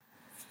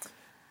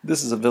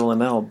This is a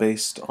villanelle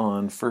based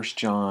on 1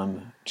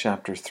 John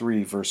chapter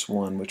 3, verse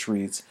 1, which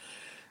reads,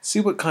 "See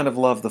what kind of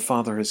love the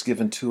Father has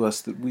given to us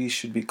that we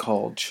should be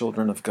called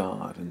children of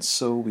God, and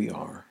so we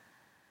are.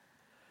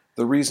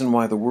 The reason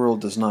why the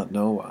world does not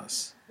know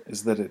us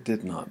is that it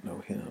did not know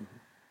Him."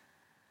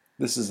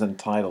 This is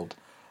entitled,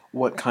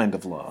 "What Kind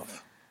of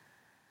Love?"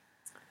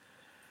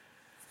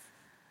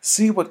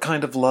 See what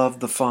kind of love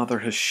the Father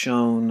has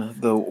shown,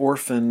 though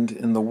orphaned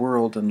in the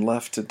world and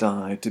left to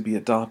die, to be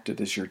adopted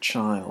as your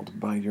child,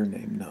 by your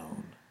name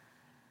known.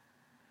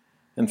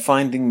 And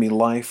finding me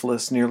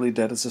lifeless, nearly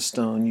dead as a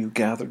stone, you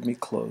gathered me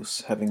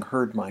close, having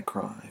heard my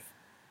cry.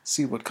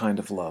 See what kind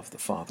of love the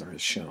Father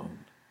has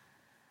shown.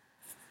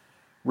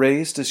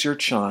 Raised as your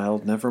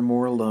child,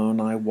 nevermore alone,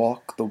 I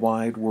walk the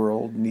wide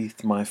world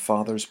neath my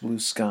Father's blue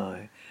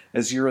sky,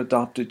 as your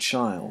adopted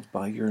child,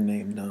 by your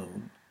name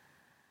known.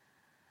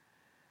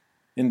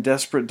 In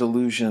desperate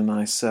delusion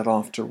I set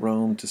off to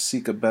roam, to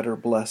seek a better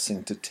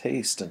blessing, to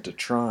taste and to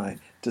try,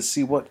 to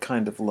see what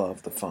kind of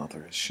love the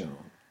Father has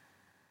shown.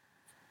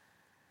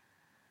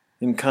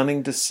 In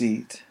cunning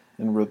deceit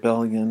and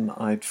rebellion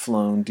I'd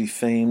flown,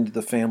 defamed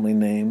the family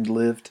name,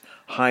 lived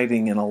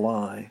hiding in a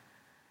lie,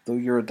 though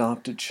your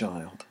adopted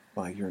child,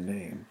 by your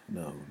name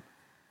known.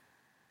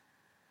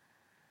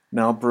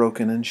 Now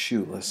broken and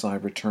shoeless I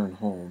return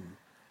home,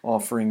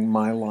 offering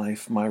my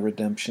life, my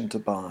redemption to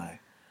buy.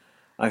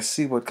 I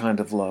see what kind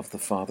of love the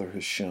Father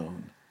has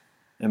shown,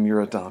 am your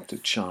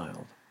adopted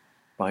child,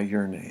 by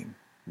your name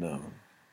known.